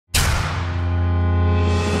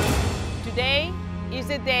is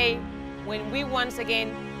the day when we once again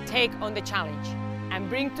take on the challenge and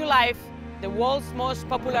bring to life the world's most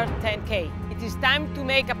popular 10K. It is time to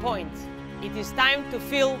make a point. It is time to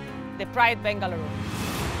feel the pride Bengaluru.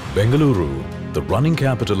 Bengaluru, the running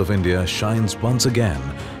capital of India, shines once again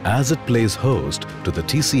as it plays host to the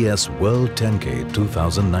TCS World 10K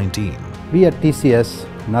 2019. We at TCS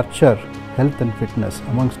nurture health and fitness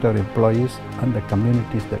amongst our employees and the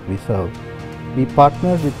communities that we serve. We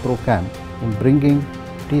partnered with ProCam in bringing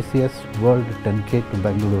TCS World 10K to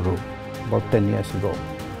Bengaluru about 10 years ago,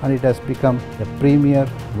 and it has become a premier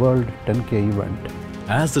World 10K event.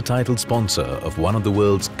 As the title sponsor of one of the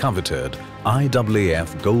world's coveted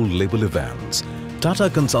IAAF Gold Label events, Tata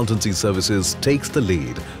Consultancy Services takes the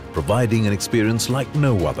lead, providing an experience like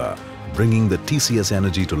no other, bringing the TCS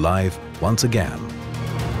energy to life once again.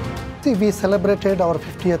 See, we celebrated our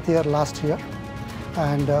 50th year last year,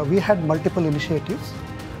 and we had multiple initiatives.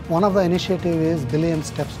 One of the initiatives is Billion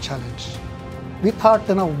Steps Challenge. We thought,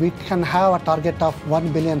 we can have a target of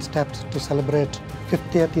 1 billion steps to celebrate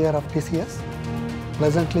 50th year of TCS.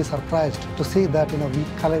 Pleasantly surprised to see that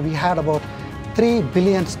we had about 3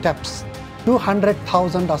 billion steps,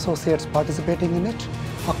 200,000 associates participating in it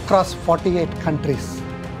across 48 countries.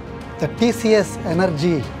 The TCS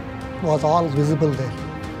energy was all visible there.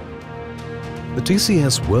 The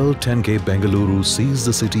TCS World 10K Bengaluru sees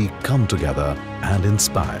the city come together and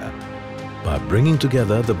inspire by bringing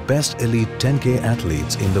together the best elite 10K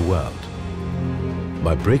athletes in the world,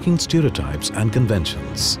 by breaking stereotypes and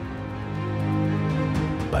conventions,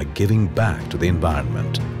 by giving back to the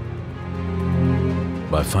environment,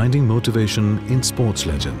 by finding motivation in sports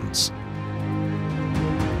legends,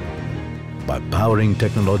 by powering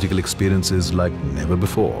technological experiences like never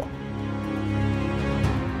before.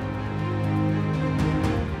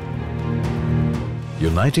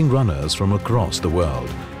 Uniting runners from across the world,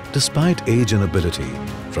 despite age and ability,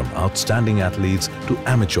 from outstanding athletes to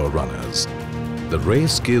amateur runners. The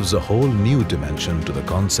race gives a whole new dimension to the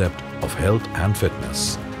concept of health and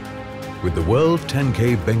fitness. With the World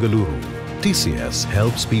 10K Bengaluru, TCS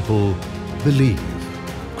helps people believe,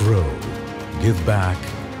 grow, give back,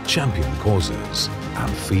 champion causes,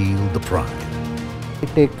 and feel the pride. We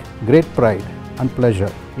take great pride and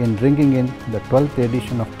pleasure in bringing in the 12th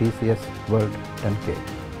edition of TCS World 10K.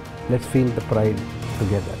 Let's feel the pride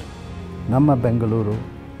together. Namma Bengaluru,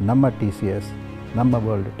 Namma TCS, Namma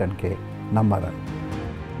World 10K, Namma Run.